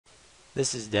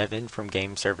This is Devin from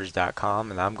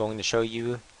GameServers.com, and I'm going to show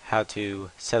you how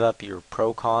to set up your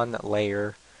ProCon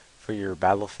layer for your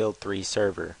Battlefield 3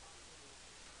 server.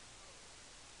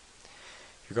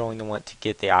 You're going to want to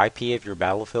get the IP of your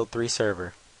Battlefield 3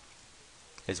 server,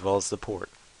 as well as the port.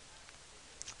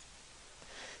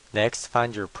 Next,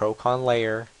 find your ProCon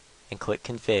layer and click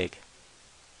Config.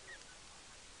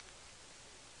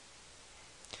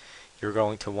 You're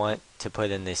going to want to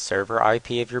put in the server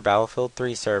IP of your Battlefield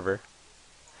 3 server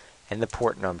and the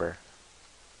port number.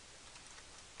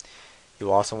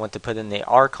 You'll also want to put in the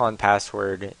Archon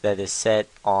password that is set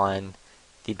on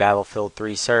the Battlefield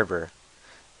 3 server.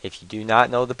 If you do not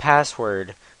know the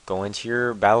password, go into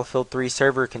your Battlefield 3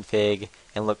 server config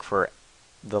and look for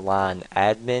the line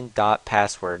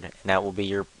admin.password, and that will be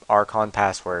your Archon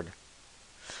password.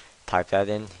 Type that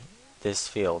in this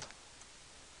field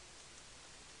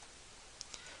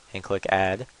and click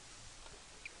Add.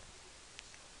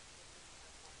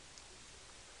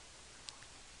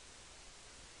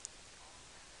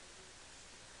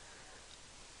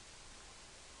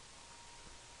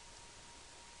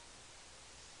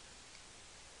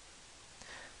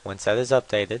 Once that is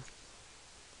updated,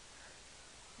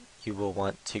 you will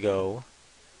want to go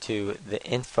to the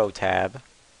Info tab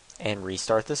and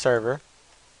restart the server.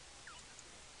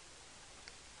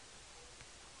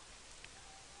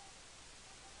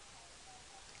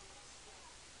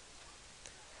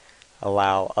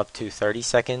 Allow up to 30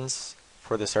 seconds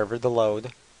for the server to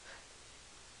load.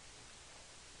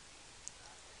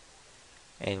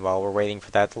 And while we're waiting for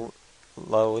that to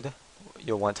load,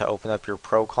 you'll want to open up your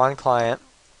ProCon client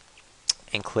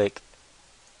and click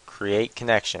Create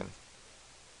Connection.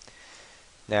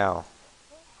 Now,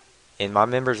 in my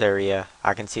members area,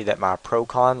 I can see that my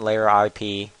ProCon layer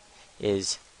IP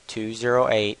is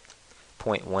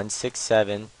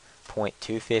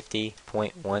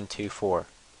 208.167.250.124.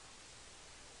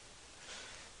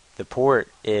 The port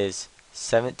is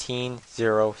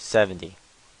 17070.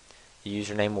 The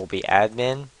username will be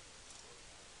admin,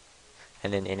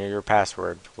 and then enter your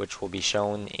password, which will be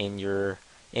shown in your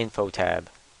info tab.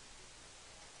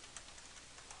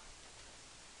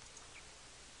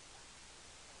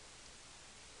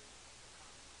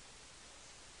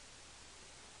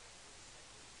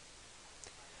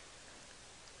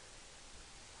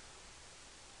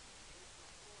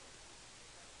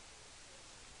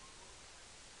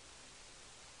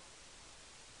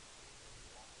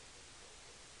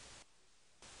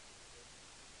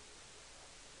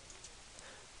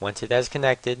 Once it has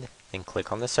connected, then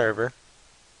click on the server.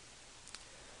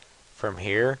 From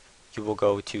here, you will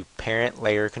go to Parent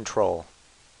Layer Control.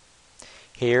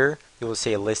 Here, you will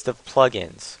see a list of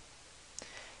plugins.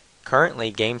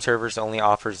 Currently, GameServers only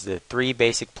offers the 3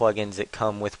 basic plugins that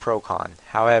come with ProCon.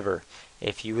 However,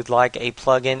 if you would like a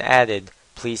plugin added,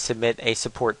 please submit a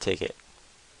support ticket.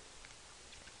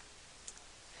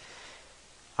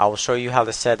 I will show you how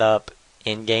to set up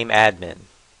in-game admin.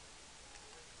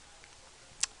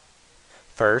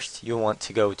 First, you'll want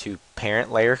to go to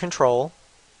Parent Layer Control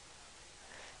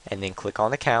and then click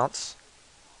on Accounts.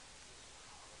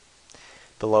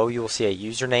 Below, you will see a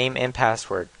username and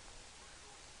password.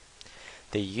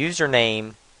 The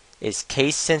username is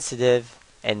case sensitive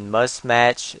and must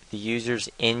match the user's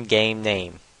in-game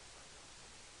name.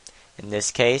 In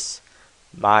this case,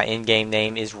 my in-game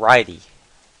name is Righty.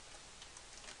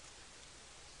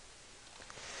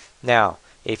 Now,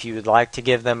 if you would like to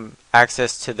give them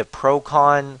access to the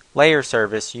ProCon layer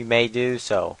service, you may do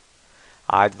so.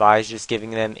 I advise just giving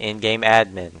them in-game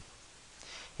admin.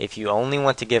 If you only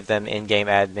want to give them in-game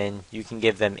admin, you can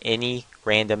give them any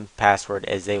random password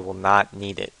as they will not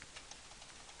need it.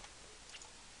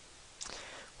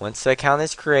 Once the account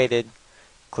is created,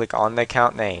 click on the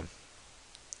account name.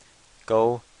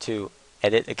 Go to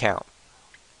Edit Account.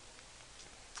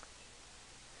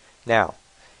 Now,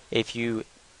 if you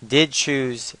did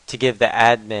choose to give the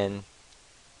admin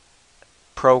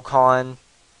ProCon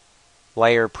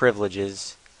layer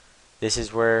privileges, this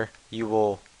is where you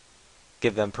will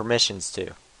give them permissions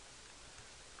to.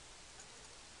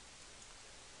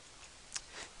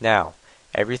 Now,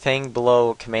 everything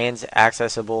below commands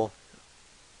accessible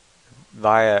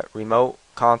via remote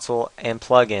console and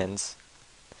plugins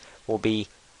will be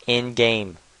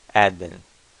in-game admin.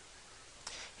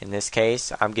 In this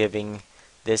case, I'm giving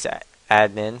this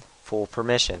admin full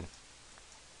permission.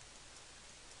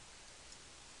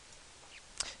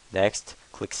 Next,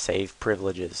 click Save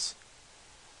Privileges.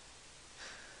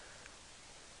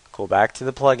 Go back to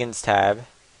the Plugins tab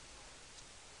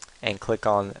and click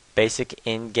on Basic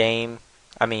in-game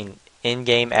admin.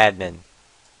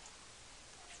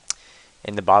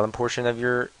 In the bottom portion of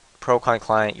your ProCon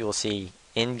client, you will see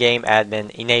in-game admin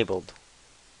enabled.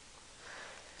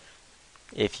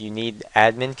 If you need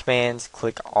admin commands,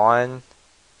 click on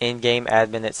in-game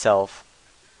admin itself,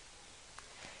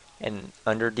 and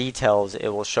under details it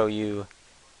will show you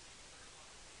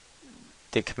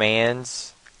the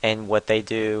commands and what they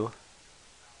do.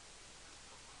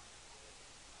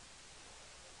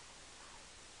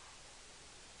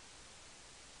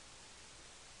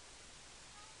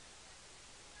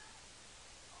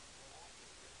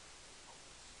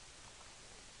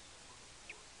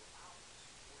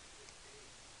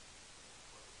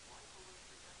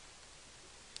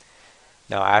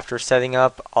 Now, after setting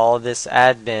up all this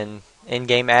in-game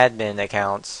admin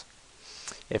accounts,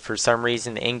 if for some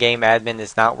reason the in-game admin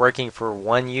is not working for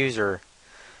one user,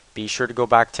 be sure to go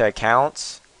back to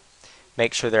accounts.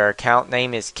 Make sure their account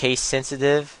name is case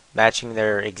sensitive, matching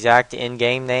their exact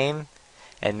in-game name,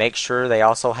 and make sure they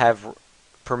also have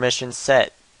permissions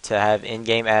set to have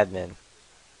in-game admin.